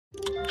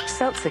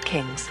Seltzer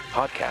Kings.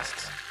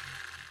 Podcasts.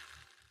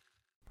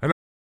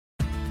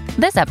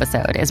 This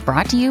episode is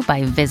brought to you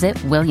by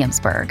Visit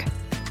Williamsburg.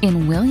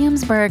 In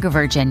Williamsburg,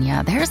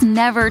 Virginia, there's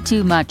never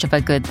too much of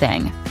a good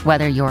thing.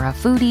 Whether you're a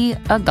foodie,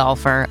 a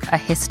golfer, a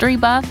history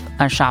buff,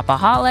 a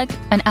shopaholic,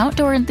 an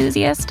outdoor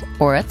enthusiast,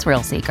 or a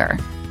thrill seeker,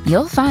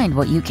 you'll find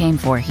what you came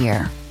for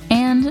here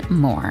and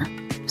more.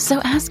 So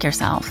ask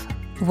yourself,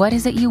 what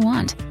is it you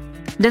want?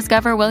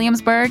 Discover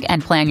Williamsburg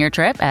and plan your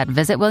trip at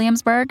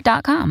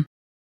visitwilliamsburg.com.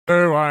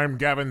 Hello, I'm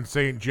Gavin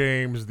St.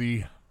 James,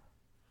 the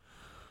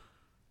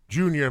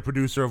junior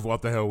producer of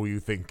What the Hell Were You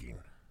Thinking?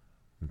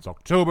 It's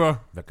October.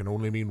 That can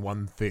only mean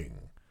one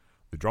thing.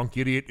 The drunk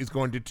idiot is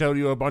going to tell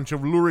you a bunch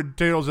of lurid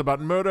tales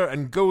about murder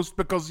and ghosts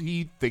because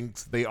he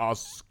thinks they are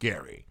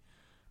scary.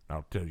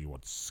 I'll tell you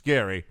what's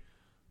scary.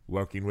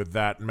 Working with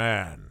that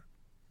man.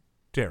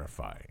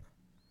 Terrifying.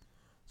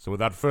 So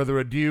without further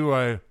ado,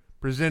 I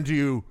present to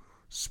you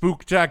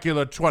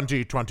Spooktacular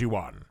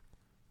 2021.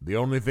 The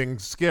only thing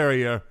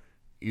scarier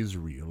is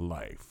real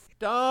life.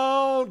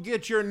 Don't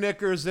get your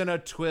knickers in a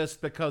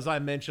twist because I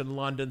mentioned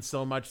London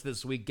so much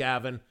this week,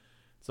 Gavin.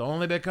 It's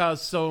only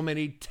because so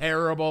many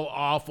terrible,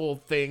 awful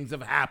things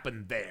have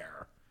happened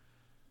there.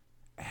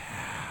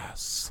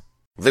 Ass.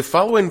 The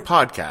following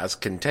podcast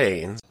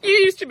contains You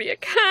used to be a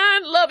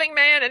kind, loving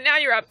man, and now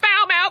you're a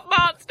foul-mouthed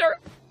monster.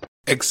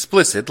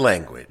 explicit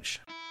language.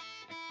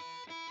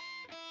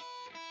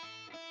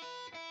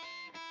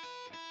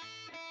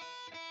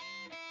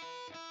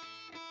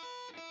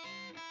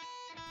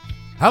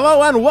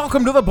 Hello and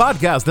welcome to the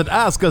podcast that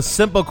asks a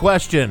simple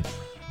question.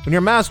 When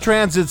your mass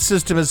transit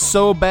system is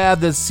so bad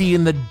that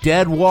seeing the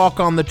dead walk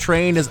on the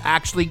train is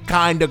actually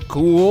kinda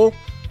cool,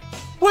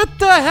 what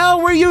the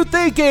hell were you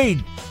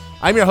thinking?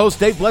 I'm your host,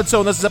 Dave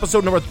Bledsoe, and this is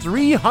episode number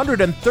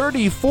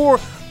 334,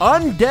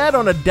 Undead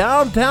on a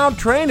Downtown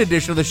Train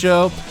edition of the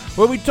show,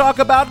 where we talk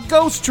about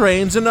ghost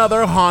trains and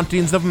other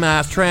hauntings of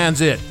mass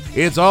transit.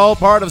 It's all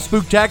part of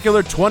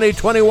Spooktacular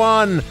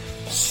 2021.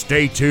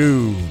 Stay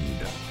tuned.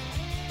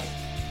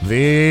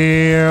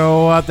 The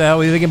What the Hell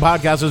Are You Thinking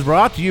podcast is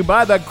brought to you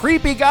by the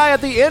creepy guy at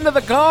the end of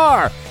the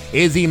car.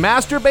 Is he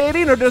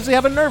masturbating or does he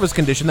have a nervous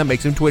condition that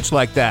makes him twitch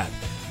like that?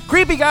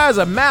 Creepy guy is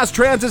a mass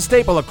transit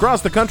staple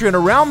across the country and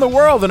around the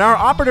world, and our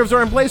operatives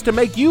are in place to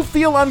make you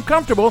feel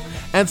uncomfortable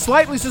and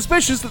slightly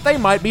suspicious that they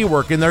might be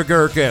working their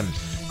gherkin.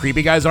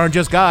 Creepy guys aren't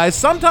just guys.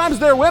 Sometimes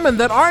they're women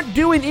that aren't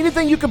doing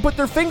anything you can put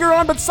their finger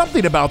on, but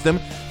something about them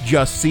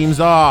just seems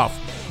off.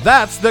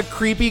 That's the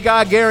creepy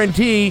guy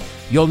guarantee.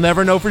 You'll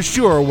never know for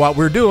sure what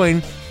we're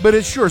doing, but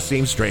it sure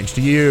seems strange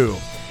to you.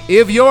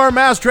 If your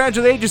mass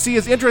transit agency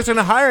is interested in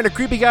hiring a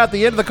creepy guy at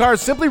the end of the car,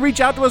 simply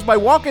reach out to us by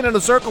walking in a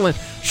circle and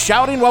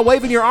shouting while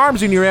waving your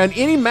arms in your hand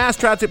any mass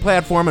transit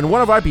platform, and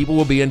one of our people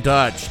will be in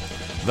touch.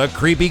 The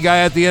creepy guy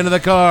at the end of the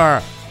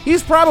car.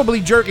 He's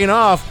probably jerking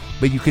off,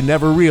 but you can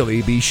never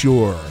really be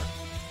sure.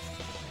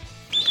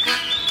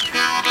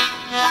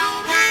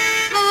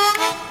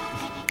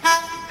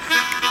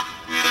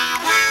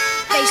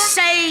 They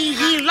say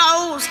he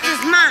lost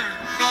his mind,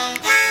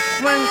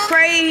 went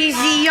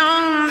crazy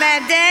on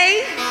that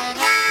day,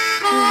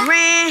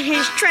 ran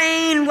his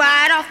train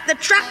right off the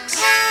tracks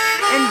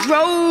and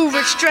drove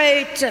it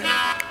straight to,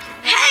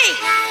 hey,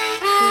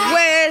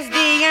 where's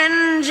the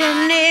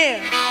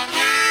engineer?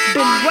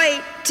 Been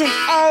waiting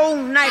all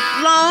night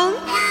long,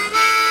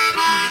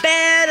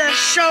 better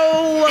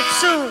show up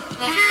soon,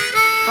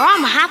 or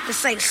I'm gonna have to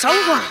say so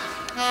long.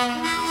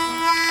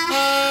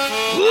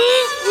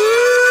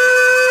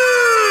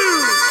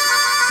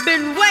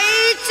 Been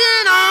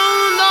waiting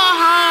on the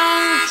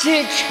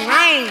haunted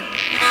train.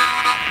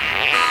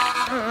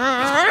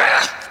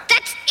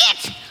 That's it!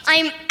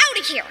 I'm out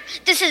of here!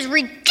 This is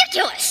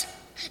ridiculous!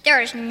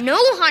 There is no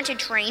haunted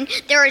train,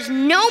 there is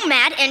no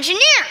mad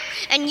engineer,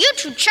 and you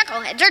two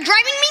chuckleheads are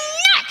driving me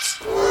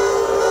nuts!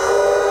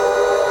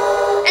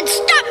 And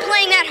stop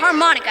playing that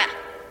harmonica!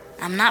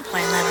 I'm not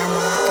playing that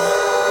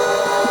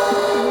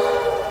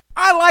harmonica.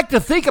 I like to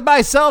think of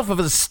myself as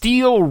a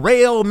steel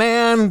rail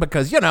man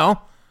because,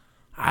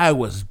 I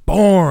was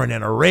born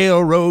in a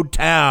railroad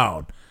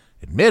town.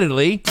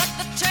 Admittedly,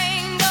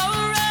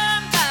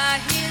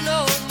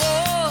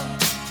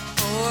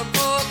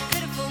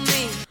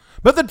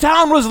 but the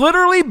town was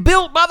literally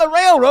built by the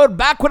railroad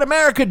back when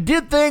America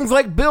did things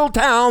like build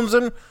towns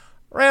and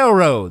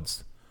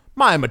railroads.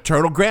 My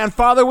maternal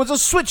grandfather was a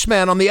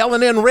switchman on the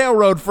L&N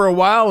Railroad for a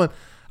while, and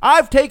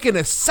I've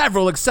taken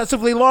several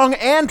excessively long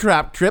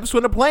Amtrak trips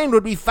when a plane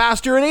would be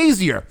faster and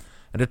easier.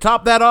 And to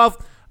top that off,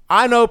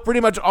 I know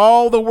pretty much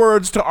all the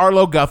words to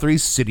Arlo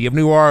Guthrie's City of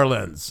New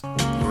Orleans.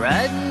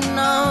 Riding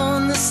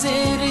on the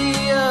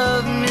city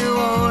of New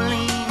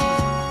Orleans,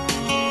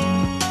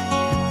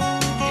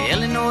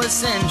 Illinois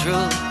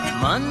Central,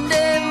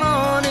 Monday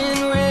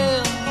morning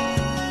rail.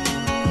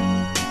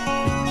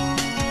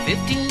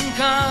 15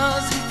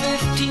 cars and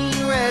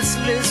 15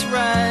 restless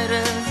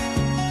riders.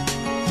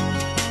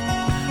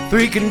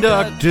 3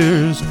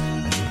 conductors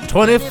and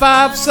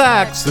 25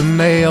 sacks of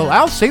mail.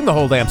 I'll sing the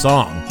whole damn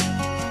song.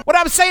 What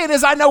I'm saying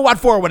is I know what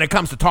for when it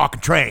comes to talking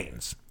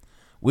trains.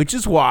 which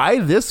is why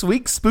this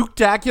week's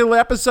Spooktacular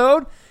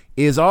episode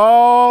is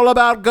all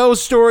about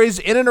ghost stories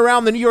in and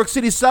around the New York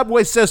City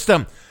subway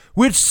system,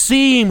 which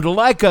seemed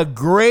like a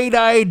great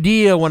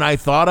idea when I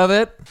thought of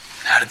it.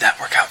 How did that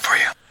work out for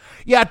you?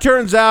 Yeah, it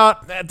turns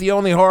out that the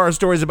only horror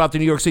stories about the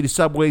New York City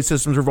subway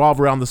systems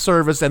revolve around the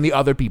service and the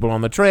other people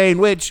on the train,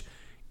 which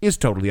is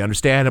totally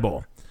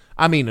understandable.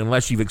 I mean,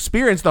 unless you've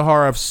experienced the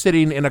horror of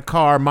sitting in a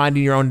car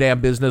minding your own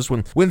damn business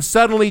when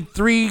suddenly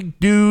 3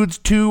 dudes,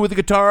 2 with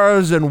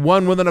guitars and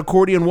 1 with an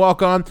accordion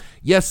walk on,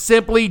 you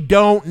simply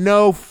don't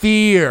know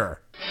fear.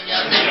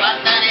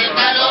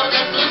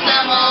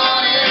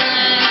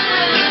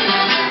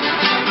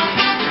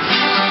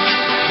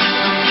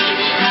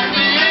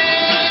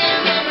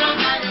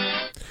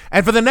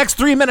 And for the next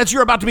 3 minutes,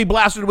 you're about to be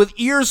blasted with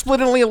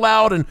ear-splittingly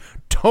loud and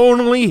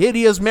tonally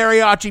hideous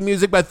mariachi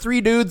music by 3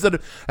 dudes that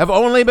have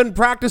only been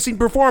practicing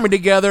performing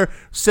together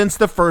since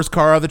the first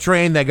car of the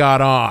train they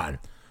got on.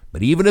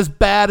 But even as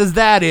bad as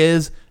that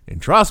is,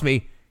 and trust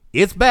me,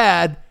 it's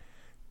bad,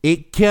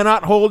 it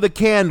cannot hold a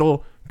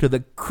candle to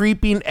the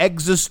creeping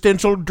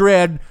existential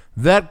dread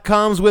that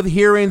comes with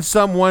hearing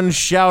someone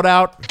shout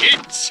out,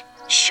 "It's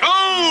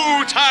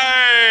showtime!"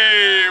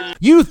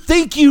 You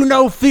think you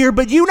know fear,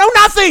 but you know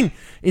nothing!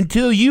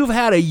 Until you've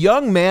had a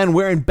young man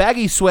wearing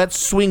baggy sweats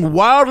swing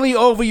wildly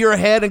over your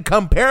head and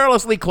come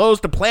perilously close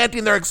to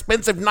planting their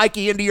expensive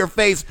Nike into your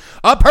face.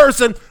 A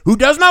person who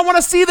does not want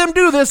to see them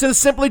do this and is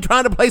simply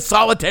trying to play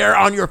solitaire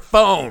on your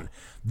phone.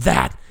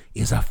 That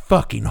is a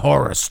fucking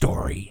horror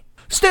story.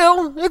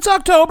 Still, it's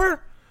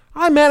October.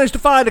 I managed to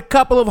find a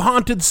couple of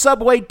haunted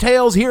subway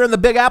tales here in the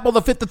Big Apple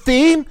that fit the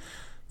theme.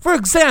 For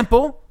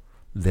example,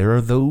 there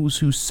are those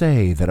who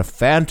say that a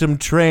phantom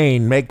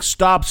train makes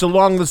stops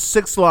along the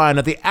 6th line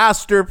at the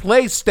Astor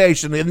Place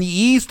station in the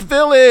East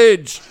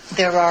Village.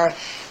 There are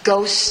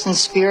ghosts and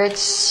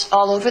spirits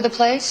all over the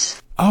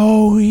place?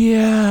 Oh,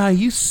 yeah.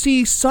 You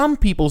see, some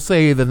people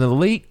say that in the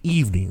late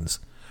evenings,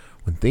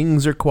 when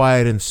things are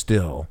quiet and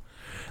still,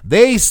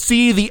 they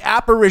see the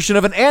apparition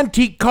of an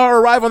antique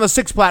car arrive on the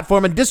 6th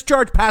platform and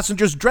discharge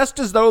passengers dressed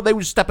as though they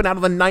were stepping out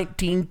of the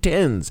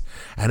 1910s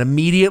and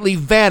immediately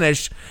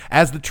vanish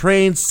as the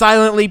train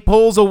silently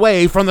pulls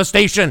away from the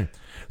station.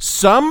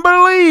 Some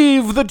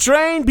believe the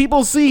train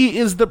people see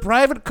is the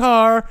private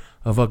car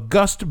of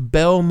August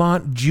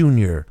Belmont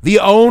Jr., the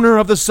owner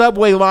of the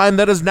subway line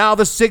that is now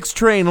the 6th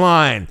train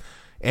line.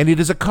 And it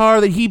is a car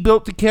that he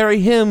built to carry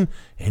him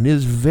and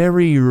his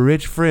very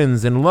rich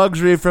friends in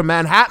luxury from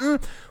Manhattan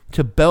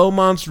to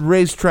Belmont's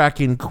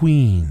racetrack in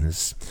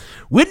Queens.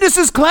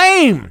 Witnesses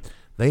claim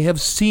they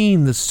have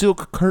seen the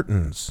silk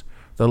curtains,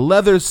 the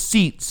leather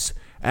seats,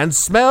 and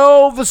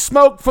smell the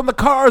smoke from the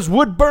car's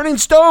wood-burning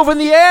stove in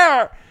the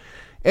air.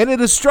 And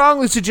it is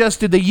strongly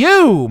suggested that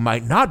you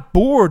might not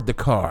board the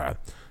car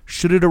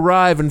should it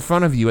arrive in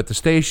front of you at the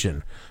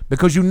station,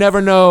 because you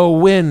never know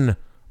when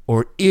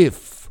or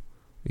if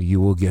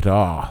you will get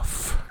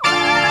off.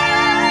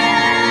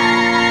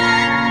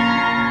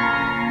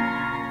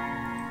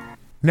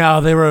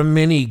 Now, there are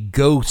many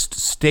ghost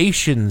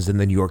stations in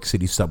the New York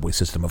City subway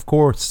system, of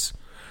course.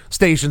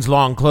 Stations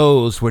long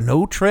closed where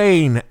no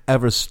train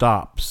ever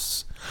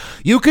stops.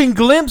 You can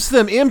glimpse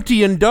them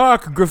empty and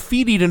dark,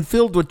 graffitied and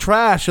filled with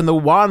trash and the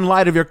wan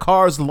light of your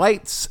car's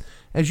lights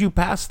as you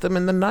pass them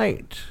in the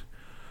night.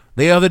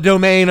 They are the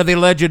domain of the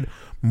alleged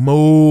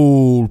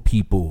mole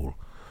people,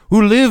 who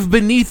live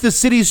beneath the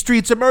city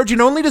streets, emerging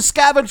only to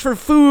scavenge for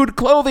food,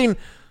 clothing,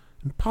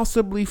 and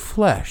possibly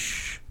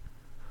flesh,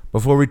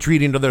 before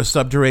retreating to their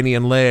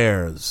subterranean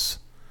lairs.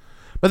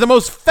 But the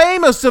most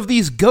famous of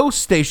these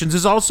ghost stations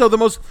is also the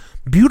most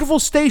beautiful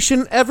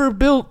station ever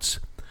built.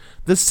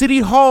 The City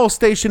Hall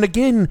station,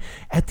 again,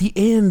 at the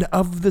end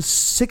of the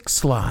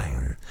 6th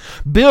line.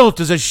 Built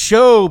as a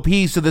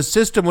showpiece of the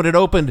system when it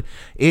opened,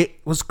 it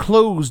was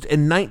closed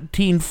in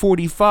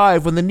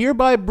 1945 when the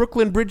nearby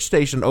Brooklyn Bridge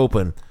station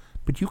opened.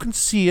 But you can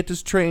see it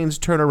as trains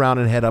turn around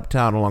and head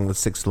uptown along the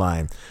 6th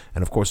line.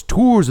 And of course,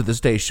 tours of the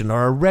station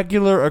are a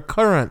regular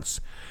occurrence.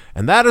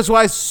 And that is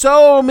why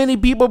so many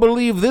people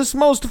believe this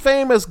most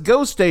famous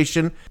ghost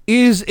station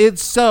is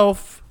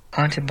itself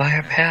Haunted by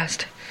our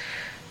past,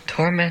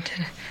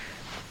 tormented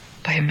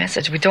by a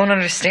message we don't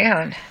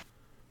understand.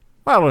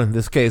 Well, in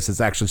this case,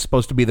 it's actually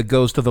supposed to be the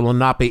ghost of the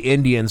Lenape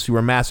Indians who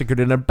were massacred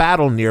in a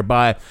battle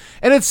nearby.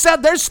 And it's said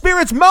their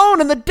spirits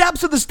moan in the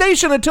depths of the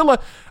station until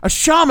a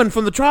shaman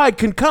from the tribe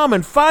can come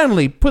and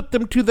finally put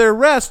them to their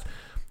rest,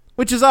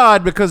 which is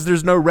odd because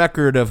there's no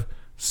record of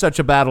such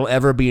a battle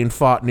ever being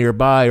fought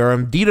nearby, or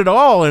indeed at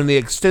all in the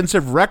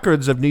extensive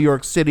records of New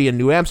York City and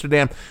New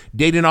Amsterdam,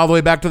 dating all the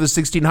way back to the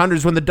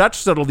 1600s when the Dutch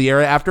settled the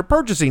area after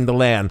purchasing the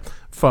land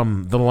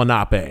from the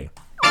Lenape.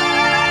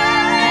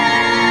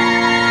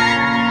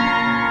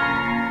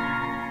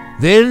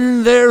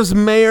 Then there's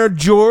Mayor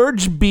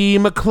George B.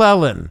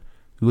 McClellan,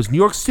 who was New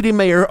York City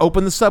mayor,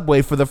 opened the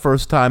subway for the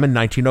first time in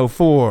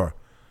 1904.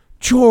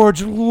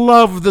 George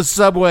loved the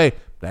subway,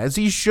 as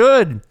he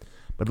should.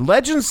 But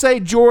legends say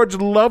George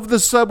loved the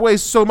subway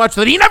so much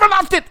that he never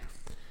left it.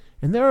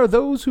 And there are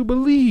those who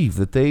believe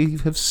that they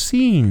have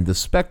seen the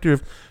specter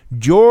of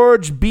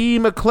George B.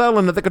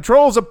 McClellan at the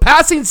controls of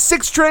passing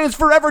 6 trains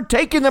forever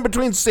taking them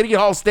between City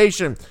Hall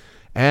Station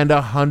and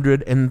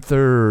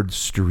 103rd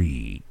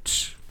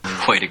Street.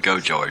 Way to go,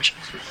 George.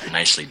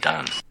 Nicely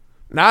done.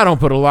 Now, I don't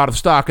put a lot of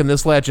stock in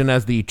this legend,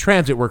 as the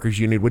Transit Workers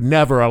Union would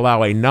never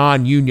allow a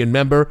non-union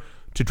member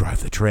to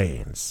drive the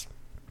trains.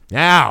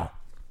 Now,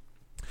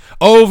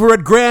 over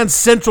at Grand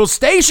Central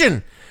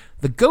Station,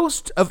 the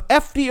ghost of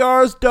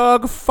FDR's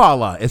dog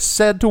Fala is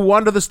said to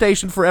wander the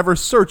station forever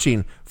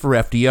searching for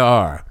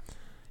FDR.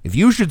 If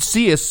you should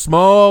see a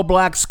small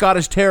black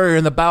Scottish terrier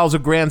in the bowels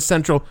of Grand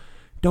Central,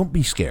 don't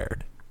be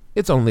scared.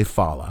 It's only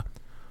Fala,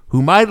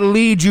 who might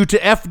lead you to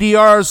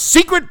FDR's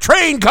secret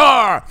train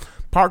car,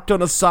 parked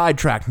on a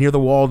sidetrack near the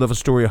Waldorf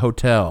Astoria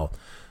Hotel,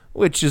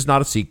 which is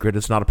not a secret.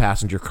 It's not a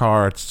passenger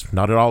car. It's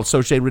not at all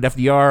associated with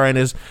FDR and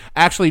is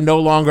actually no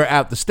longer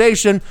at the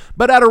station,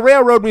 but at a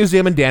railroad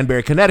museum in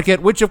Danbury,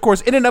 Connecticut, which, of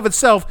course, in and of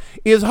itself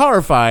is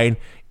horrifying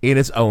in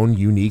its own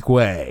unique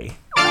way.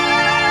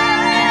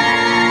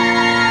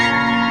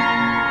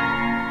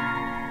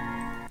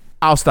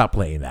 I'll stop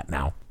playing that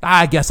now.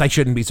 I guess I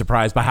shouldn't be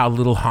surprised by how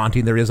little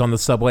haunting there is on the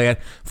subway.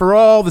 For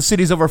all the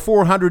cities over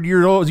 400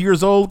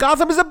 years old,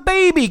 Gotham is a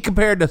baby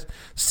compared to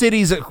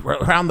cities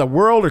around the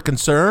world are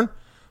concerned.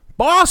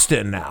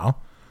 Boston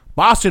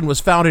was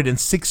founded in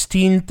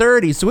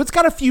 1630, so it's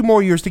got a few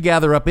more years to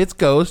gather up its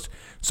ghost.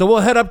 So we'll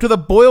head up to the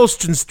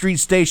Boylston Street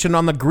station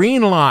on the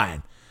Green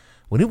Line.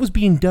 When it was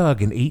being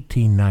dug in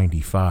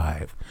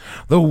 1895,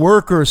 the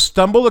workers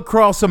stumbled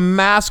across a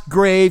mass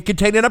grave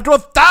containing up to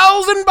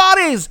 1,000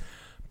 bodies,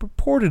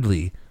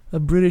 purportedly a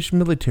British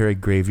military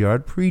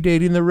graveyard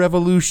predating the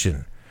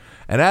Revolution.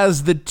 And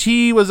as the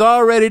tea was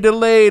already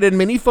delayed and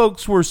many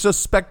folks were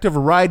suspect of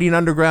riding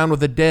underground with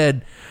the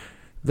dead,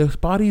 the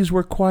bodies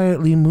were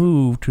quietly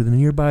moved to the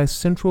nearby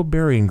Central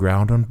Burying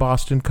Ground on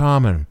Boston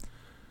Common.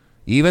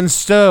 Even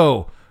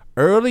so,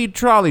 early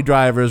trolley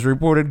drivers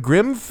reported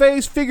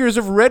grim-faced figures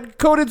of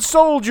red-coated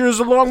soldiers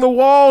along the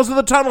walls of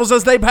the tunnels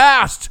as they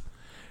passed.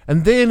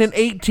 And then in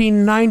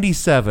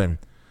 1897,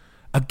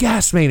 a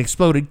gas main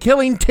exploded,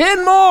 killing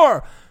 10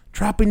 more,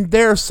 trapping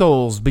their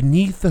souls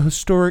beneath the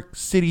historic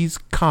city's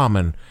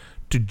common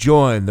to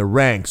join the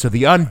ranks of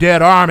the undead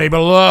army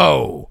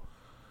below.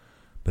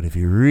 But if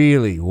you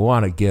really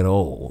want to get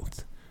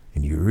old,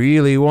 and you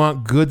really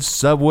want good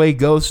subway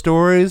ghost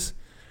stories,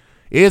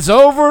 it's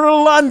over to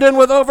London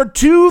with over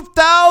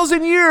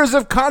 2,000 years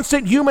of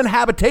constant human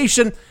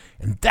habitation,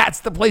 and that's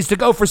the place to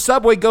go for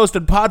subway ghost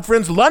and pod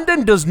friends.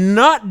 London does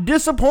not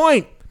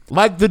disappoint.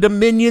 Like the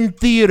Dominion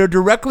Theatre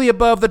directly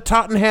above the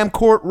Tottenham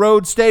Court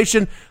Road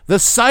station, the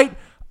site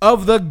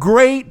of the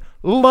Great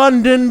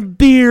London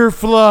Beer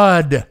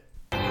Flood.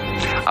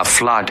 A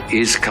flood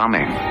is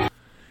coming.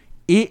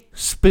 It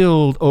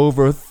spilled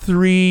over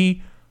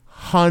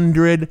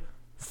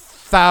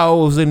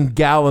 300,000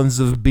 gallons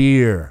of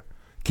beer.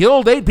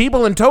 Killed 8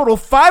 people in total.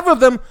 5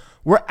 of them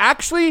were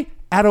actually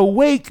at a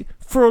wake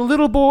for a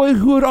little boy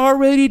who had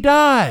already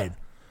died.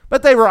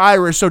 But they were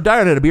Irish, so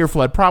dying at a beer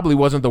flood probably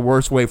wasn't the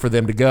worst way for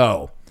them to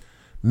go.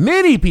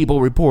 Many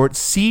people report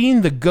seeing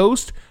the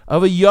ghost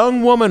of a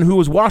young woman who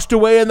was washed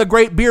away in the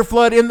Great Beer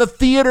Flood in the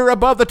theater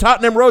above the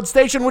Tottenham Road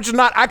station, which is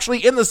not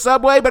actually in the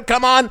subway, but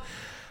come on,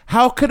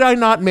 how could I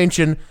not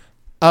mention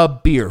a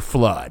beer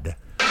flood?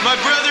 My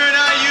brother and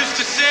I used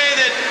to say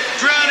that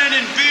drowning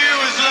in beer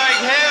was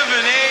like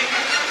heaven,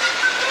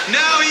 eh?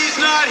 Now he's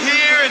not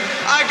here and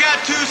I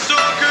got 2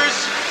 soakers.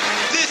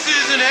 This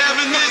isn't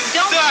heaven, this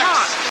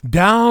sucks.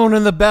 Down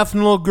in the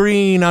Bethnal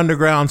Green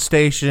Underground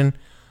Station,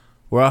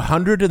 where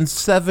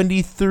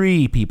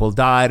 173 people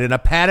died in a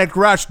panic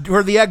rush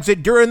for the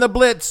exit during the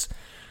Blitz.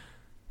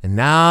 And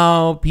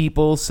now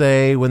people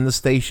say when the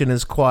station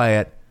is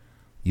quiet,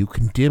 you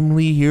can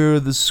dimly hear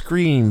the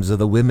screams of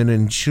the women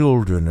and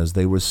children as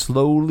they were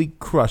slowly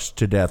crushed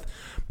to death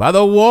by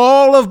the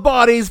wall of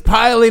bodies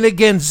piling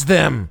against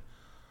them.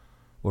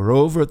 Or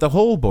over at the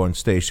Holborn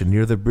station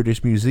near the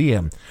British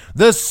Museum,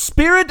 the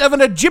spirit of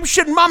an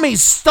Egyptian mummy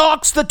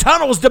stalks the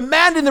tunnels,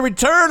 demanding the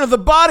return of the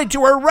body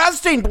to her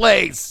resting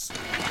place.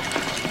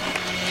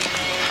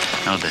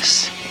 Know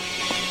this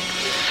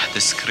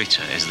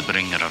creature is the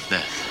bringer of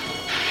death.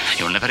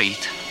 He will never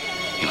eat,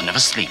 he will never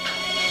sleep,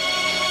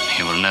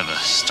 he will never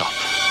stop.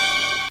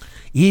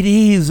 It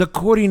is,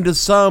 according to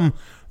some,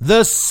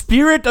 the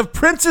spirit of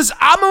Princess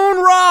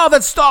Amun-Ra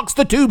that stalks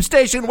the tube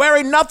station,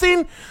 wearing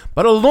nothing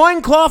but a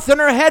loincloth and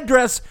her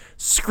headdress,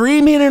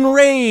 screaming in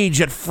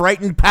rage at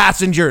frightened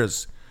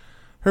passengers.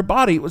 Her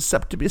body was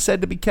said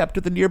to be kept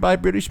at the nearby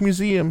British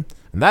Museum,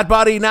 and that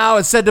body now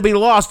is said to be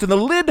lost, and the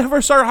lid of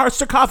her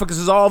sarcophagus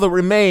is all that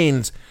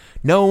remains,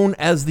 known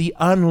as the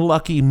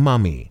Unlucky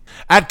Mummy.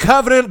 At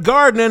Covent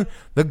Garden,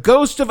 the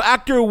ghost of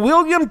actor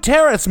William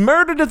Terrace,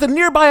 murdered at the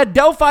nearby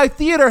Adelphi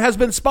Theatre, has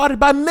been spotted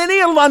by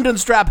many London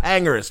strap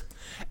hangers.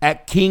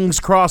 At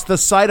King's Cross, the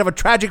site of a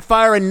tragic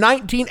fire in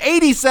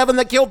 1987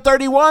 that killed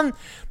 31,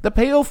 the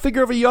pale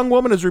figure of a young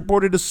woman is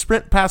reported to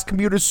sprint past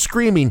commuters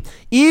screaming,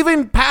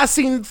 even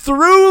passing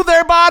through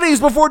their bodies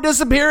before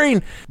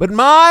disappearing. But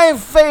my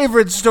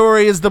favorite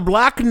story is the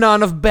Black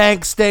Nun of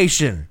Bank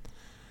Station.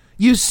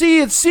 You see,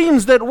 it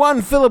seems that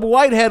one Philip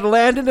Whitehead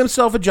landed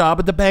himself a job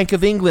at the Bank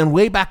of England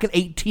way back in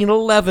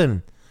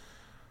 1811.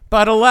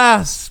 But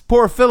alas,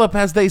 poor Philip,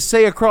 as they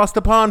say across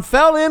the pond,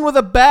 fell in with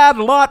a bad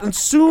lot and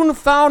soon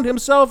found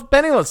himself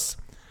penniless.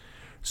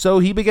 So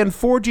he began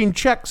forging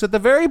checks at the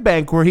very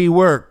bank where he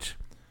worked.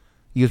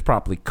 He was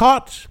promptly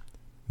caught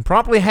and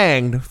promptly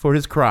hanged for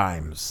his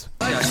crimes.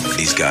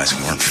 These guys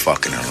weren't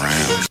fucking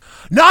around.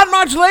 Not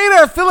much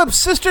later, Philip's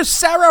sister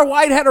Sarah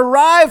Whitehead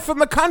arrived from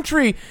the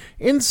country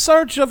in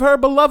search of her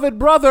beloved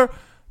brother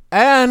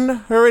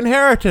and her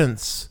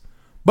inheritance,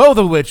 both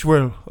of which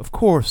were, of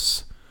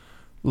course,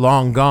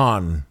 long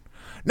gone.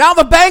 Now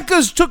the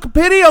bankers took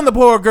pity on the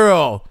poor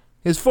girl.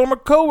 His former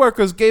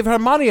co-workers gave her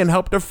money and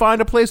helped her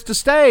find a place to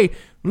stay,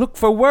 look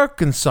for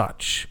work and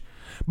such.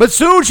 But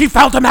soon she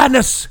felt a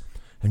madness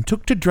and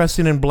took to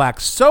dressing in black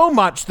so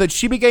much that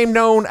she became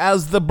known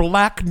as the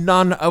Black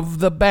Nun of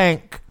the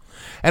bank.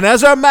 And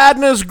as her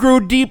madness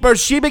grew deeper,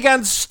 she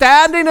began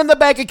standing in the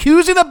bank,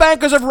 accusing the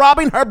bankers of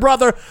robbing her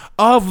brother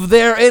of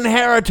their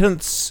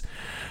inheritance.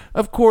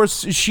 Of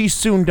course, she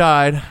soon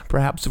died,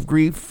 perhaps of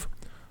grief,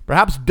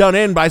 perhaps done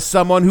in by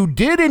someone who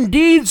did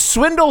indeed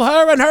swindle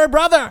her and her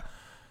brother.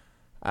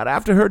 And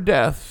after her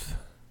death,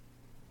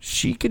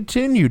 she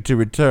continued to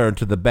return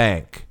to the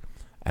bank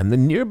and the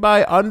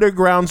nearby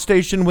underground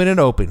station when it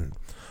opened,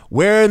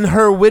 wearing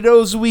her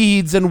widow's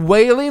weeds and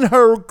wailing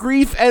her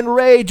grief and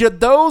rage at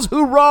those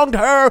who wronged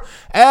her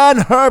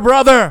and her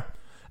brother.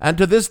 And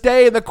to this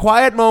day, in the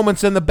quiet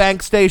moments in the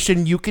bank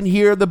station, you can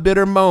hear the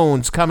bitter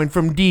moans coming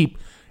from deep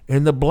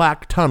in the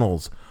black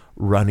tunnels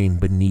running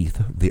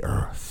beneath the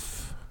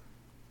earth.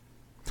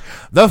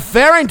 The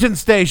Farrington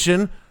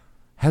station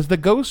has the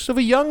ghost of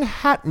a young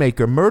hat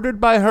maker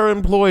murdered by her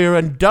employer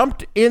and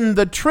dumped in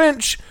the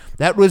trench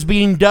that was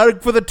being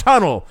dug for the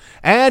tunnel,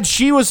 and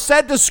she was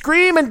said to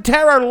scream in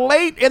terror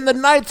late in the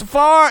nights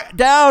far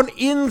down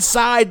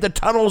inside the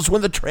tunnels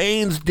when the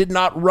trains did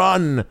not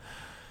run.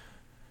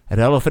 At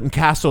Elephant and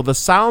Castle, the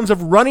sounds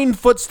of running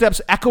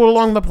footsteps echo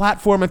along the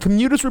platform, and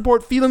commuters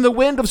report feeling the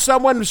wind of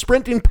someone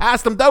sprinting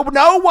past them, though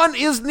no one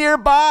is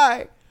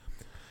nearby.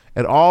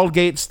 At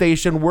Aldgate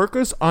Station,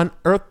 workers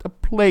unearthed a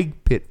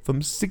plague pit from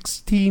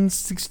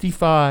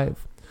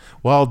 1665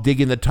 while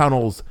digging the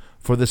tunnels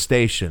for the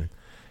station.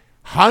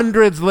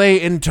 Hundreds lay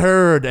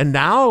interred, and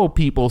now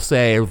people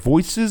say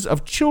voices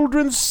of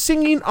children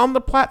singing on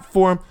the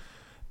platform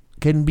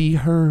can be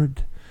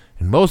heard.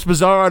 And most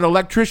bizarre, an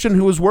electrician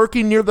who was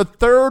working near the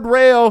third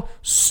rail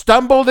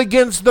stumbled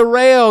against the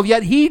rail,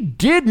 yet he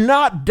did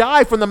not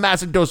die from the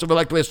massive dose of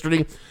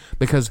electricity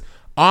because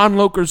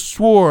onlookers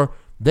swore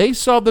they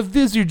saw the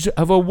visage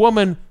of a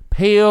woman,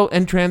 pale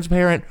and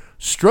transparent,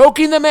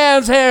 stroking the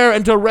man's hair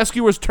until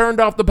rescuers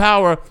turned off the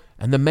power,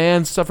 and the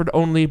man suffered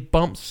only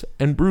bumps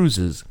and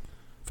bruises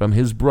from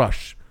his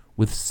brush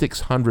with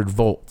 600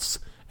 volts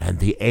and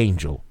the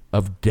angel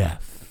of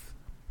death.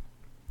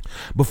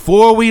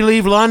 Before we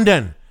leave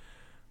London,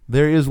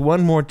 there is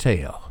one more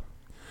tale.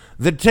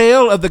 The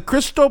tale of the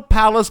Crystal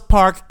Palace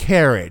Park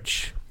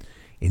carriage.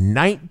 In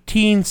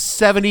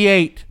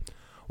 1978,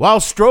 while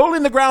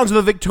strolling the grounds of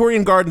the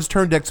Victorian Gardens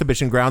turned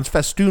exhibition grounds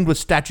festooned with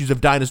statues of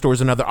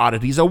dinosaurs and other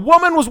oddities, a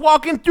woman was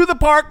walking through the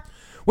park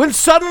when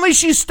suddenly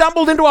she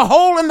stumbled into a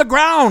hole in the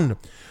ground.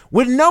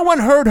 When no one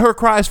heard her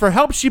cries for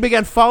help, she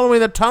began following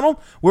the tunnel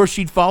where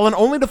she'd fallen,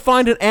 only to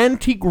find an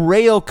antique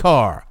rail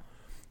car.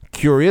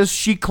 Curious,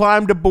 she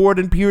climbed aboard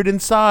and peered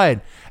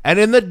inside, and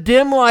in the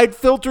dim light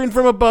filtering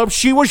from above,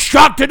 she was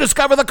shocked to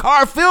discover the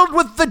car filled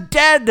with the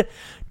dead,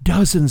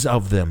 dozens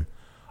of them,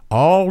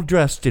 all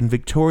dressed in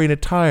Victorian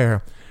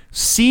attire,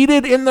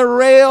 seated in the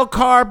rail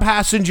car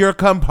passenger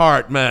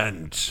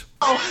compartment.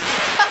 Oh,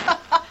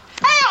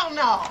 hell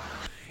no!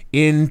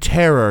 In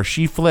terror,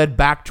 she fled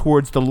back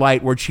towards the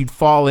light where she'd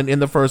fallen in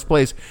the first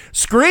place,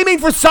 screaming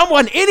for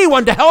someone,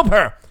 anyone, to help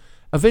her.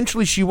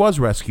 Eventually, she was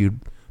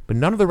rescued, but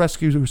none of the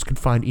rescuers could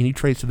find any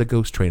trace of the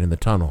ghost train in the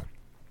tunnel.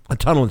 The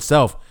tunnel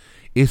itself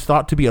is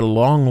thought to be a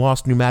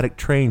long-lost pneumatic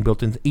train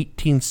built in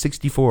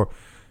 1864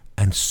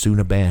 and soon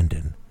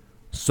abandoned.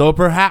 So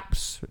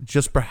perhaps,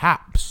 just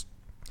perhaps,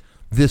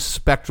 this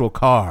spectral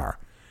car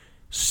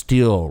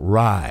still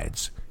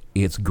rides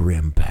its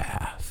grim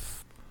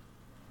path.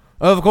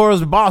 Of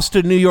course,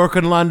 Boston, New York,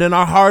 and London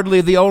are hardly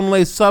the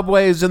only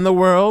subways in the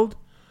world.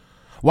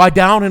 Why,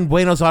 down in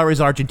Buenos Aires,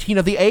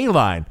 Argentina, the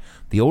A-Line,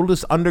 the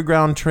oldest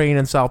underground train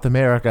in South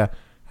America,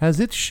 has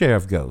its share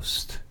of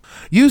ghosts.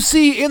 You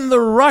see, in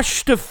the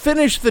rush to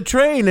finish the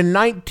train in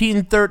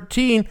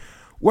 1913,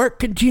 work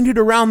continued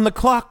around the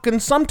clock, and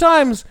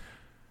sometimes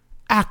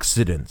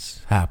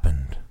accidents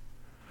happened.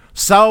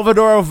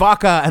 Salvador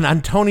Vaca and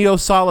Antonio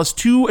Salas,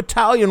 two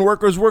Italian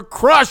workers, were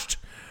crushed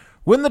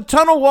when the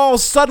tunnel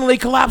walls suddenly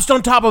collapsed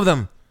on top of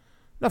them.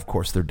 Of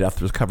course, their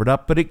death was covered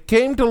up, but it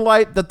came to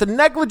light that the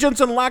negligence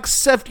and lax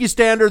safety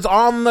standards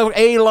on the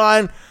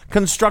A-Line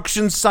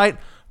construction site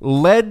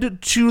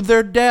led to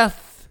their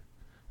death.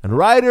 And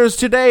riders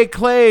today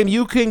claim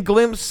you can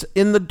glimpse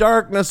in the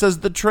darkness as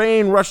the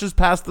train rushes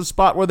past the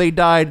spot where they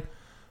died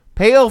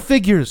pale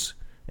figures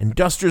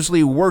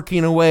industriously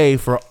working away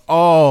for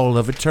all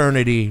of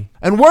eternity.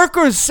 And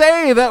workers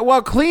say that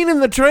while cleaning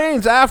the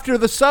trains after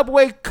the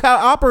subway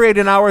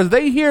operating hours,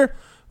 they hear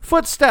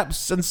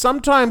footsteps and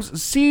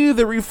sometimes see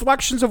the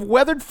reflections of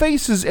weathered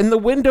faces in the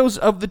windows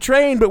of the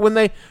train, but when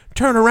they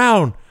turn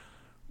around,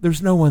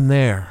 there's no one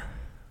there.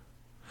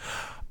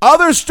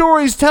 Other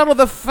stories tell of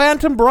the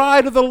phantom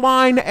bride of the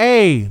Line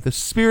A, the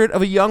spirit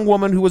of a young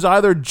woman who was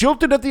either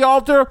jilted at the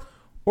altar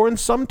or, in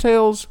some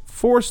tales,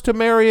 forced to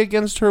marry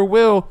against her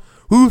will,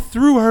 who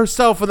threw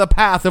herself in the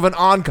path of an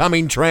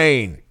oncoming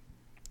train.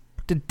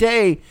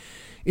 Today,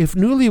 if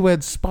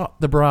newlyweds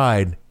spot the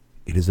bride,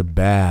 it is a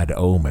bad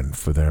omen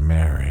for their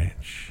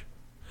marriage.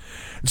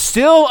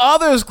 Still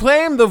others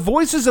claim the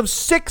voices of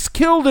 6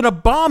 killed in a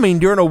bombing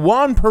during a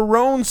Juan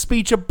Perón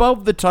speech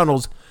above the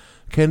tunnels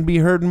can be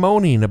heard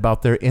moaning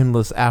about their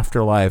endless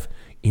afterlife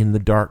in the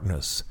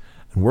darkness.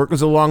 And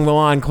workers along the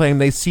line claim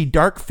they see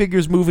dark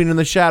figures moving in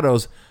the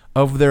shadows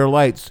of their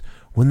lights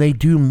when they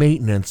do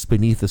maintenance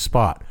beneath the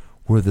spot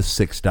where the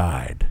 6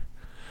 died.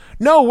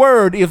 No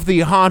word if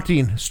the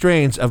haunting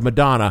strains of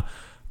Madonna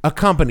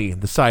accompany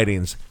the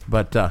sightings,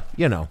 but,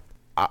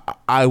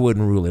 I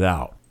wouldn't rule it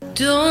out.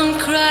 Don't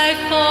cry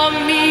for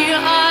me,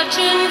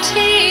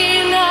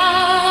 Argentina.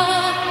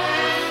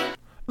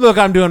 Look,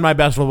 I'm doing my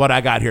best with what I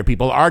got here,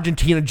 people.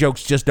 Argentina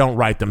jokes just don't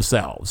write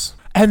themselves.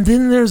 And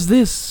then there's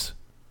this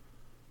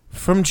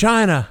from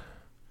China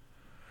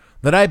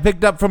that I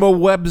picked up from a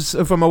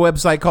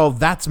website called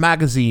That's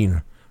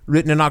Magazine,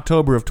 written in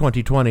October of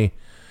 2020,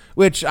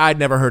 which I'd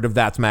never heard of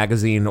That's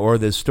Magazine or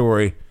this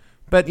story.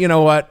 But you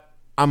know what?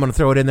 I'm going to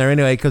throw it in there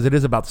anyway because it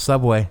is about the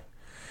subway.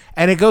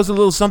 And it goes a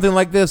little something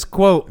like this,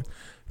 quote,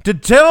 "To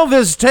tell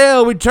this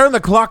tale, we turn the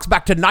clocks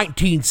back to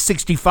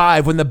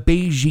 1965 when the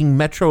Beijing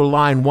Metro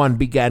Line 1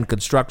 began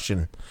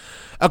construction.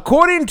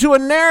 According to a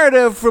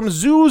narrative from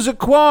Zhu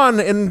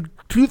Ziquan in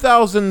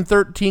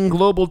 2013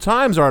 Global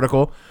Times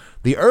article,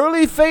 the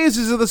early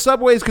phases of the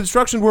subway's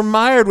construction were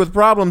mired with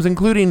problems,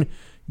 including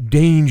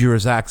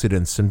dangerous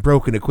accidents and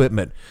broken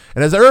equipment.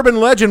 And as urban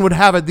legend would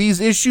have it, these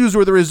issues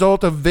were the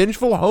result of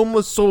vengeful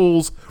homeless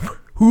souls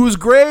whose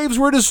graves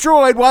were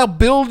destroyed while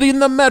building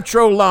the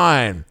metro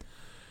line.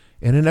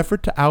 In an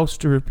effort to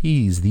oust or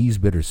appease these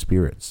bitter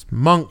spirits,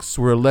 monks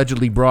were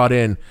allegedly brought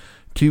in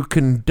to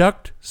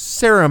conduct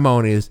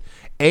ceremonies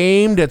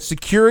aimed at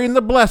securing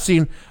the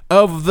blessing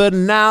of the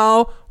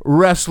now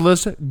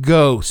restless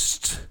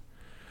ghost.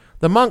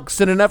 The monks,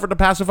 in an effort to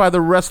pacify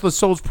the restless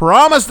souls,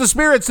 promised the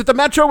spirits that the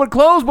metro would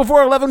close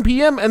before 11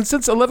 p.m., and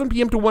since 11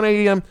 p.m. to 1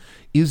 a.m.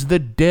 is the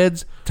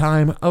dead's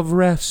time of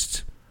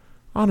rest.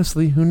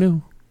 Honestly, who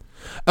knew?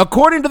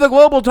 According to the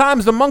Global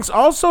Times, the monks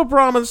also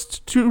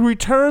promised to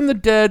return the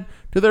dead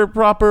to their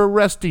proper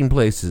resting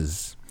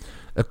places.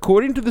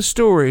 According to the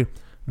story,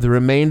 the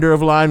remainder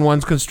of Line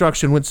 1's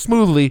construction went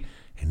smoothly,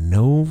 and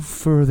no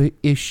further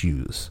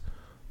issues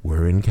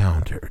were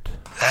encountered.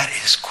 That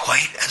is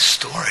quite a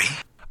story.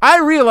 I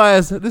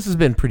realize that this has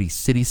been pretty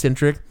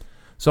city-centric,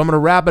 so I'm going to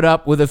wrap it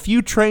up with a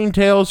few train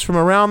tales from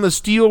around the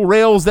steel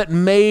rails that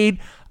made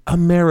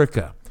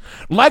America.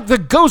 Like the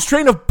ghost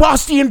train of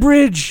Boston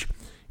Bridge.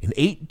 In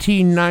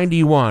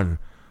 1891,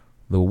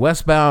 the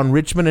westbound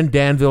Richmond and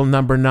Danville No.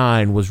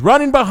 9 was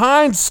running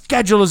behind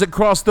schedule as it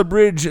crossed the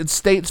bridge at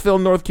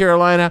Statesville, North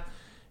Carolina,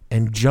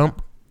 and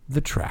jumped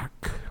the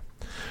track.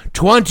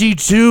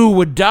 22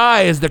 would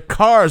die as the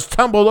cars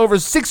tumbled over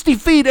 60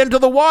 feet into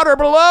the water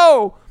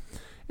below.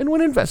 And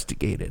when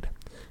investigated,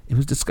 it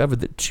was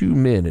discovered that 2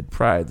 men had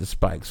pried the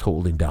spikes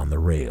holding down the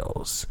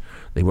rails.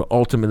 They were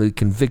ultimately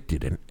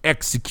convicted and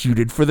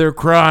executed for their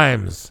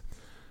crimes.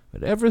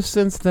 But ever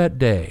since that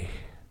day,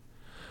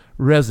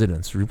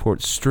 residents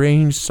report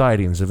strange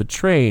sightings of a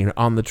train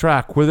on the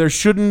track where there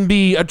shouldn't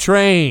be a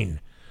train.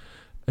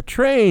 A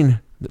train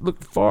that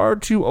looked far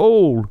too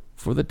old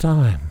for the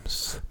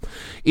times.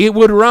 It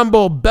would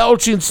rumble,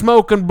 belching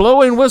smoke and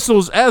blowing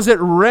whistles as it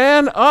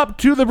ran up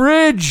to the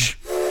bridge.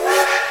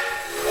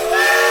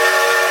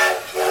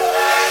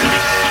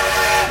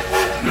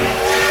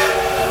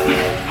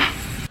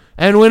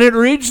 And when it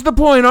reached the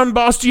point on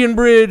Boston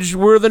Bridge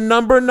where the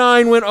No.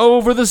 9 went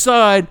over the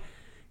side,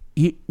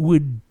 it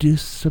would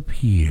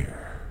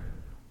disappear.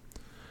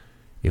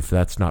 If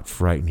that's not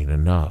frightening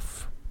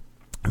enough,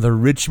 the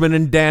Richmond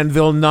and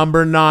Danville No.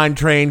 9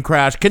 train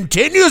crash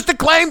continues to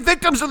claim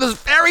victims to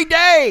this very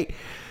day.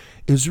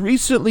 As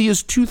recently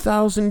as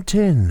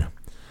 2010,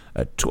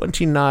 a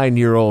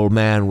 29-year-old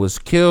man was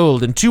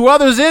killed and 2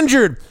 others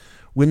injured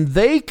when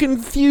they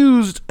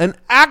confused an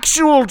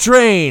actual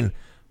train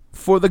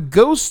for the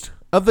ghost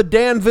of the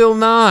Danville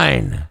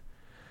 9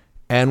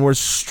 and were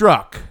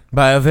struck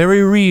by a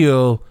very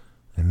real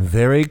and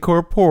very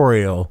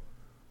corporeal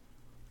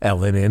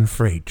L&N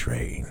freight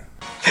train.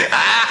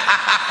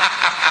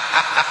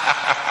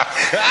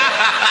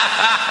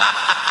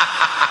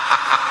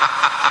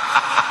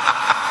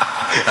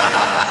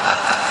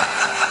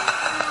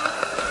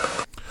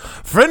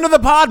 Friend of the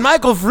pod,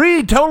 Michael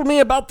Freed, told me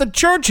about the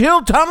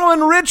Churchill Tunnel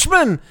in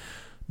Richmond.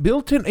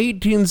 Built in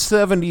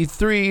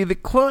 1873,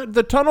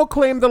 the tunnel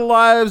claimed the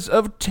lives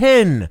of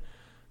 10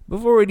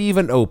 before it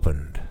even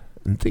opened,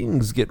 and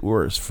things get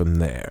worse from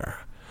there.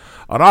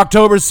 On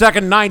October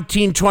 2nd,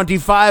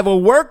 1925, a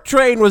work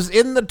train was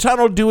in the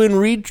tunnel doing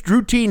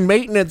routine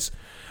maintenance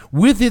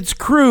with its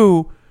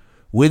crew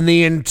when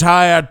the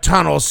entire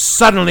tunnel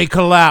suddenly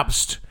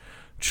collapsed,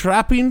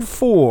 trapping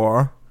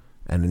 4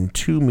 and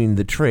entombing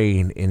the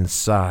train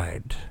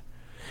inside.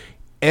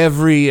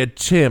 Every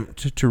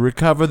attempt to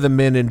recover the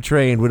men and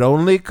train would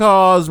only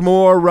cause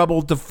more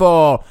rubble to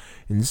fall,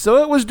 and so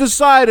it was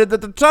decided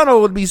that the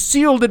tunnel would be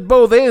sealed at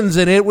both ends,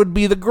 and it would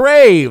be the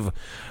grave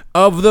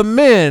of the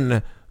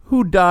men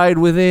who died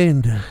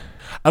within.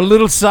 A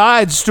little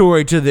side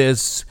story to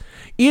this.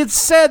 It's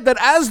said that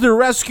as the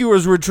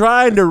rescuers were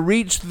trying to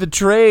reach the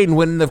train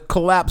when the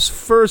collapse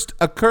first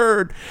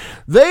occurred,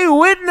 they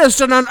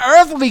witnessed an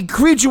unearthly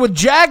creature with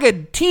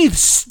jagged teeth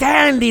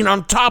standing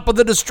on top of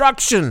the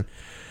destruction.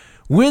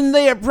 When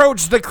they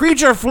approached, the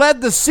creature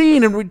fled the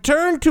scene and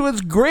returned to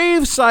its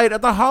grave site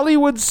at the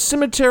Hollywood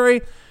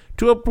Cemetery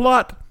to a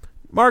plot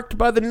marked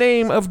by the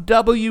name of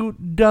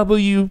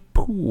W.W.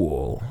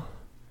 Poole.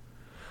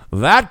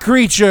 That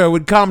creature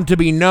would come to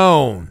be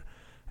known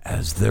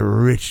as the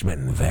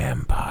Richmond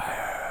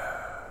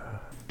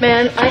Vampire.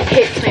 Man, I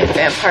hate playing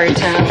Vampire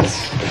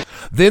Towns.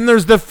 Then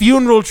there's the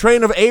funeral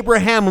train of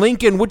Abraham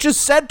Lincoln, which is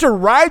said to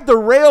ride the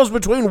rails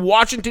between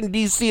Washington,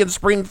 D.C. and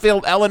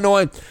Springfield,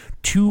 Illinois,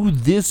 to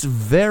this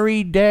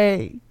very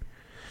day.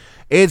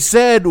 It's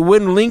said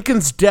when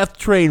Lincoln's death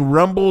train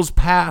rumbles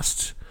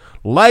past,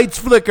 lights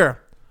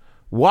flicker,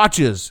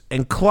 watches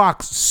and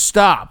clocks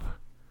stop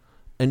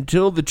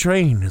until the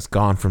train is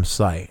gone from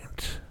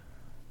sight.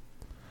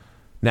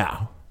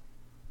 Now,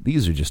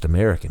 these are just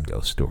American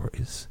ghost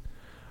stories.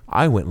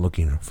 I went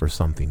looking for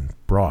something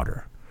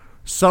broader,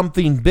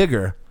 something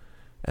bigger,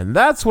 and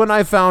that's when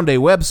I found a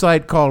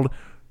website called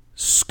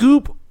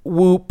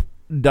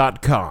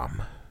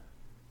ScoopWhoop.com.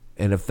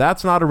 And if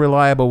that's not a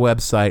reliable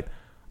website,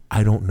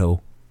 I don't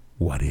know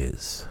what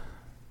is.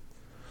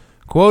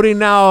 Quoting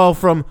now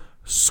from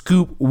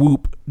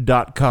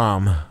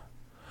ScoopWhoop.com.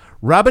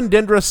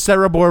 Rabindra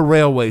Sarabor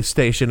Railway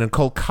Station in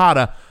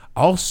Kolkata,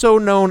 also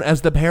known as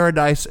the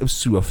Paradise of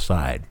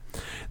Suicide.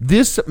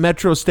 This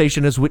metro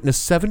station has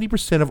witnessed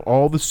 70% of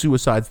all the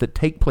suicides that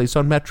take place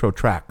on metro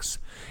tracks.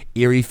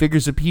 Eerie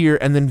figures appear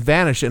and then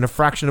vanish in a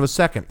fraction of a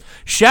second.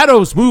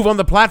 Shadows move on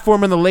the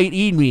platform in the late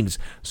evenings.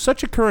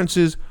 Such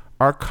occurrences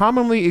are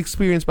commonly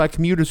experienced by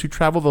commuters who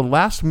travel the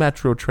last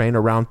metro train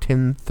around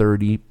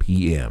 10:30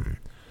 p.m.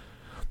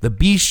 The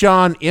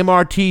Bishan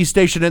MRT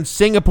station in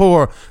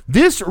Singapore.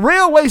 This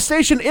railway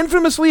station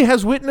infamously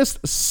has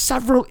witnessed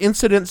several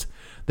incidents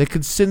that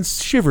could send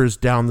shivers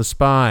down the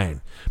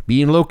spine.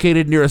 Being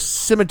located near a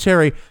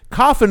cemetery,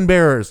 coffin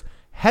bearers,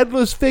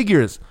 headless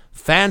figures,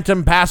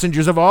 phantom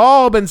passengers have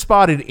all been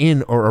spotted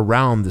in or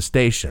around the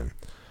station.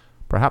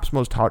 Perhaps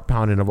most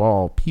heart-pounding of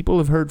all, people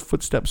have heard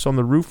footsteps on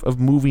the roof of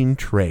moving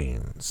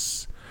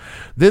trains.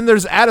 Then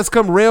there's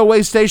Addiscombe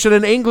Railway Station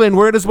in England,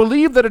 where it is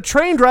believed that a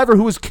train driver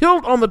who was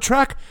killed on the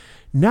track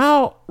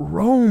now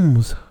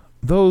roams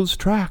those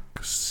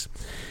tracks.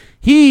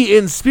 He,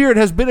 in spirit,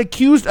 has been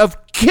accused of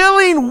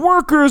killing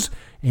workers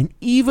and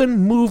even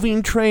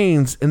moving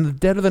trains in the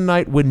dead of the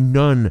night when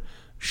none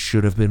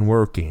should have been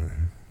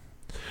working.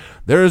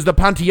 There's the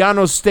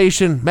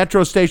Pantanos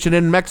metro station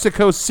in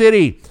Mexico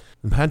City.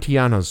 The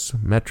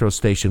Pantanos metro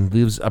station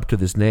lives up to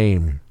this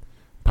name.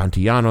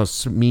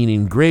 Pantanos,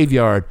 meaning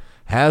graveyard,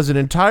 has an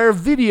entire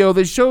video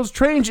that shows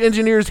train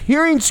engineers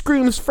hearing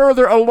screams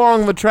further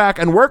along the track,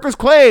 and workers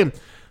claim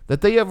that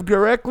they have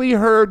directly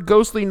heard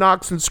ghostly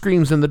knocks and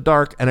screams in the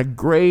dark and a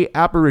gray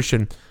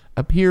apparition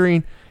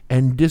appearing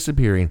and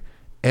disappearing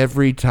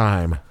every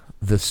time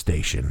the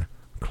station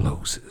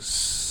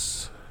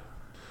closes.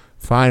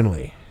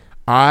 Finally,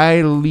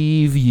 I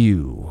leave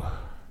you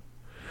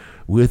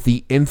with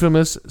the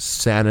infamous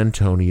San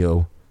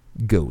Antonio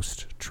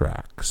ghost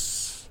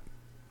tracks.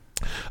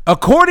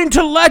 According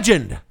to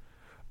legend,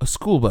 a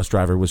school bus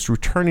driver was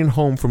returning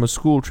home from a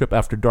school trip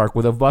after dark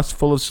with a bus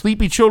full of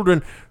sleepy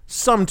children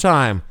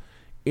sometime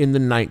in the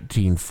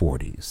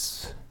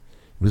 1940s. It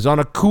was on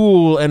a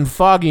cool and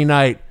foggy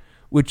night,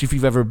 which, if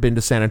you've ever been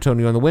to San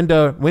Antonio in the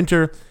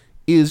winter,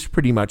 is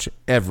pretty much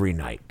every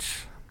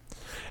night.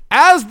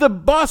 As the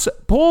bus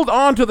pulled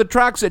onto the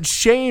tracks at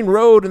Shane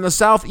Road in the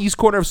southeast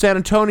corner of San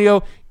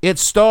Antonio, it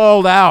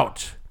stalled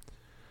out.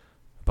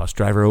 The bus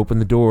driver opened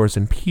the doors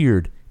and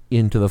peered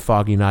into the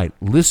foggy night,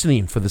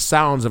 listening for the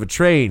sounds of a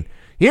train.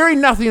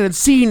 Hearing nothing and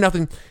seeing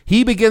nothing,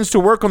 he begins to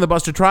work on the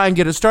bus to try and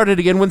get it started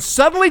again, when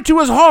suddenly, to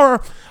his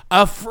horror,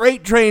 a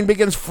freight train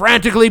begins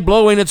frantically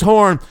blowing its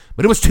horn.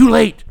 But it was too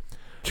late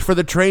for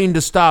the train to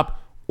stop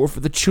or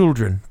for the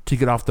children to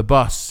get off the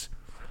bus.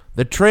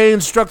 The train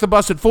struck the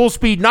bus at full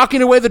speed,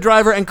 knocking away the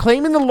driver and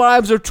claiming the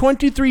lives of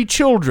 23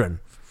 children.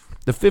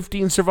 The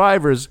 15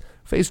 survivors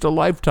faced a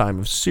lifetime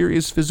of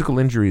serious physical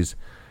injuries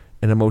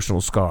and emotional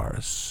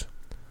scars.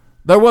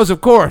 There was, of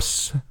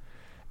course,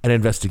 an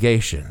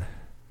investigation,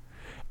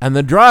 and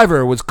the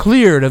driver was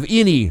cleared of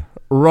any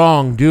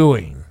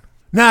wrongdoing.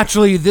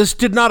 Naturally, this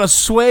did not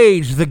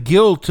assuage the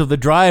guilt of the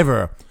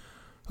driver,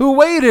 who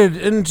waited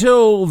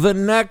until the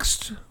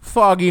next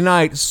foggy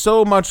night,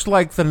 so much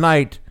like the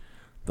night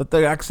that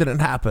the accident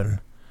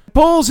happened,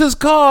 pulls his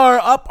car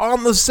up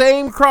on the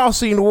same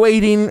crossing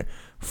waiting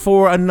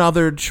for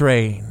another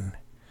train.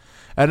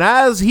 And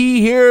as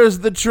he hears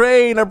the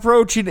train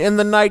approaching in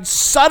the night,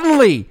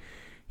 suddenly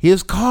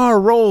his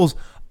car rolls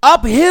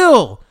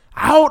uphill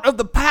out of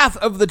the path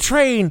of the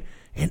train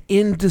and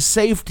into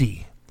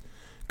safety.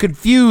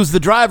 Confused, the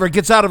driver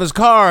gets out of his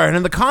car and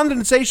in the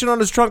condensation on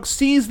his trunk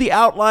sees the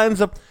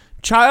outlines of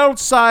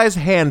child-sized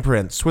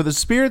handprints where the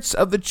spirits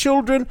of the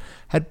children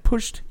had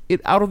pushed it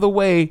out of the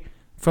way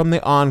from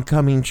the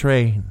oncoming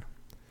train.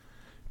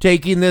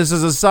 Taking this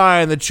as a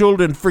sign, the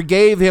children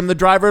forgave him. The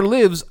driver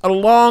lives a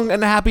long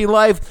and happy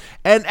life.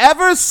 And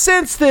ever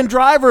since then,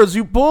 drivers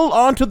who pull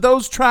onto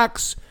those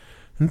tracks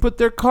and put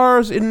their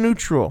cars in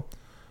neutral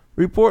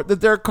report that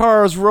their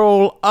cars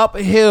roll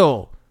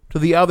uphill to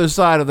the other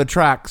side of the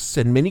tracks,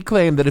 and many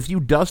claim that if you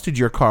dusted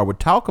your car with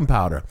talcum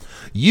powder,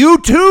 you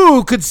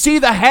too could see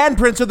the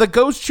handprints of the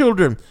ghost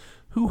children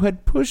who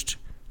had pushed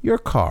your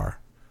car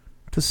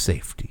to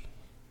safety.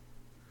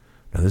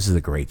 Now, this is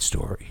a great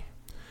story,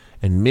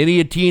 and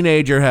many a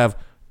teenager have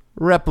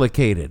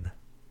replicated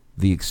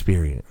the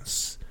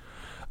experience.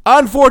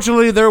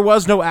 Unfortunately, there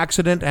was no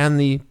accident, and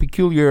the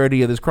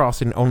peculiarity of this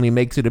crossing only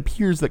makes it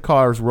appears that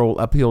cars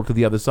roll uphill to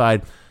the other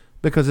side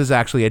because it's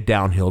actually a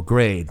downhill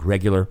grade.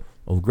 Regular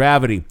old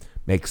gravity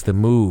makes them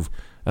move.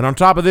 And on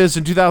top of this,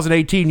 in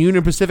 2018,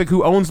 Union Pacific,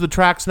 who owns the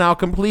tracks now,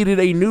 completed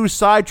a new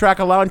side track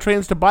allowing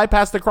trains to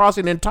bypass the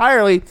crossing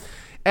entirely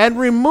and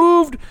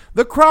removed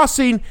the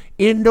crossing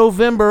in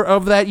November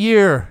of that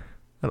year.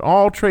 And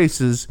all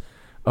traces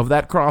of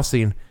that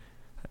crossing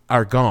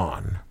are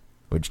gone,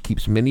 which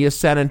keeps many a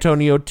San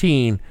Antonio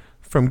teen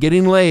from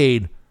getting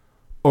laid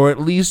or at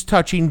least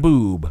touching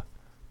boob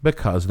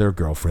because their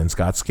girlfriends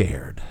got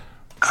scared.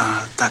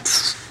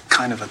 That's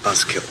kind of a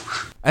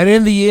buzzkill. And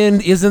in the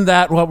end, isn't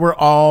that what we're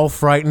all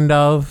frightened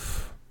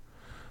of?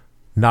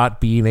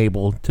 Not being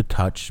able to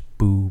touch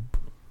boob.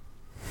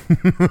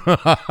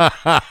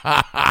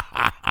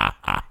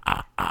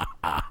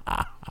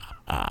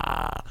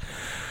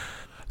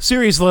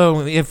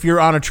 Seriously, if you're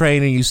on a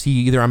train and you see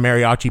either a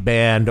mariachi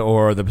band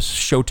or the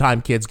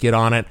Showtime kids get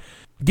on it,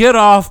 get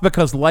off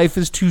because life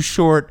is too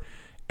short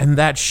and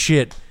that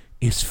shit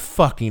is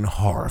fucking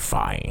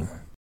horrifying.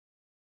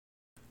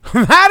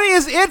 That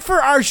is it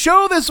for our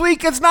show this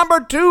week. It's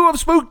number 2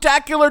 of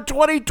Spooktacular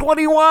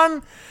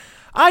 2021.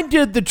 I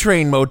did the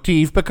train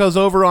motif because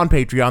over on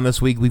Patreon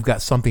this week, we've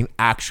got something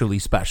actually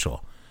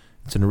special.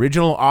 It's an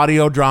original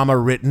audio drama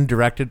written,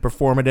 directed,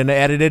 performed, and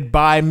edited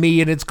by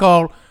me, and it's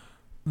called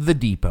The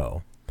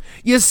Depot.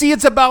 You see,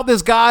 it's about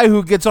this guy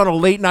who gets on a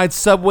late-night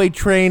subway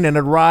train and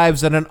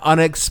arrives at an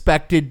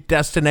unexpected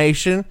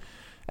destination.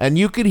 And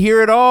you can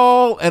hear it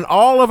all and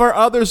all of our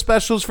other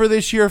specials for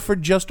this year for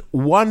just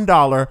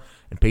 $1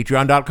 at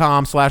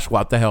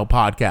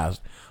patreon.com/whatthehellpodcast.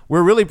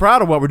 We're really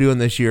proud of what we're doing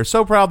this year.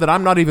 So proud that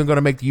I'm not even going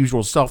to make the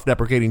usual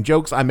self-deprecating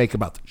jokes I make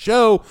about the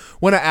show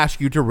when I ask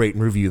you to rate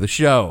and review the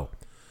show.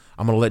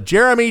 I'm going to let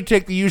Jeremy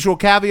take the usual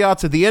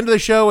caveats at the end of the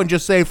show and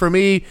just say, for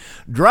me,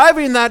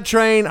 driving that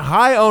train,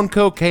 high on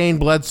cocaine,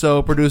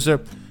 Bledsoe,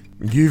 producer,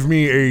 give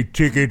me a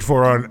ticket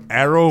for an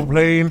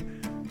aeroplane.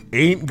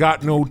 Ain't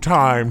got no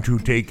time to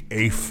take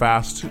a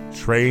fast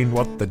train.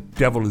 What the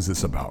devil is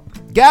this about?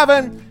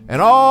 Gavin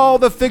and all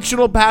the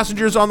fictional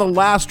passengers on the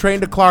last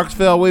train to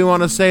Clarksville, we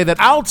want to say that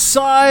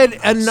outside,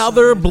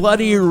 another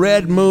bloody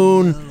red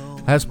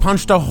moon has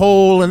punched a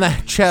hole in the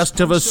chest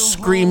of a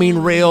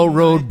screaming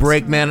railroad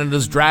brakeman and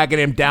is dragging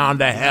him down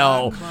to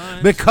hell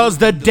because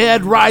the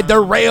dead ride the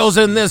rails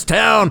in this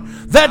town.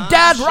 The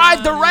dead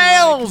ride the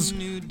rails.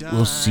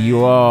 We'll see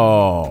you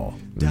all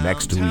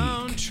next week.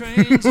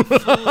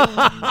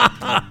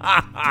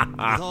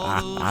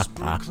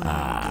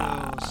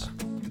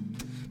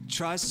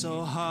 Try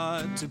so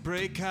hard to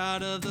break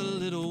out of the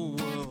little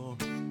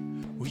world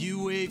where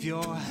you wave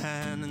your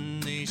hand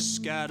and they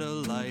scatter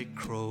like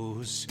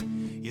crows.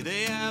 Yeah,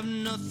 they have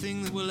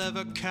nothing that will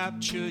ever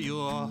capture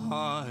your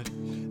heart.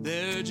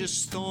 They're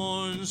just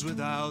thorns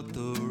without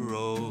the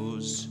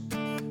rose.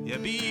 Yeah,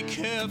 be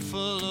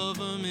careful of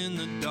them in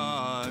the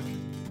dark.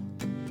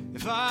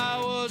 If I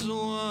was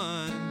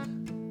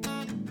one,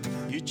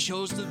 you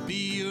chose to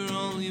be your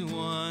only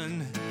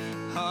one.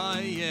 Oh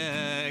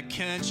yeah,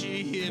 can't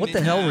you hear me? What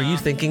the Hell Were You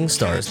Thinking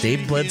stars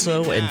Dave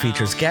Bledsoe and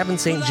features Gavin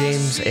St.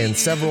 James and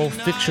several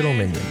fictional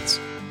minions.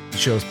 The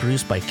show is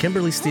produced by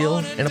Kimberly Steele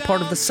and a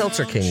part of the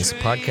Seltzer Kings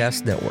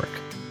podcast network.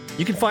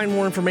 You can find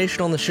more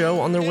information on the show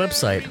on their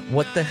website,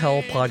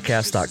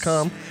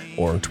 whatthehellpodcast.com,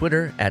 or on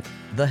Twitter at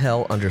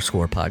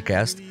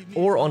 @thehell_podcast,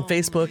 or on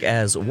Facebook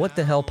as What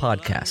the Hell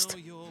Podcast.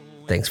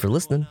 Thanks for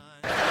listening.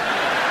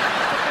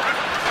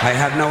 I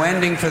have no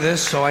ending for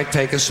this, so I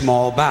take a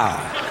small bow.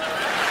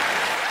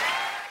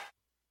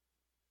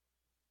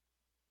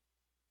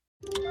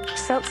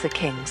 Seltzer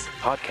Kings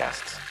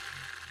Podcasts.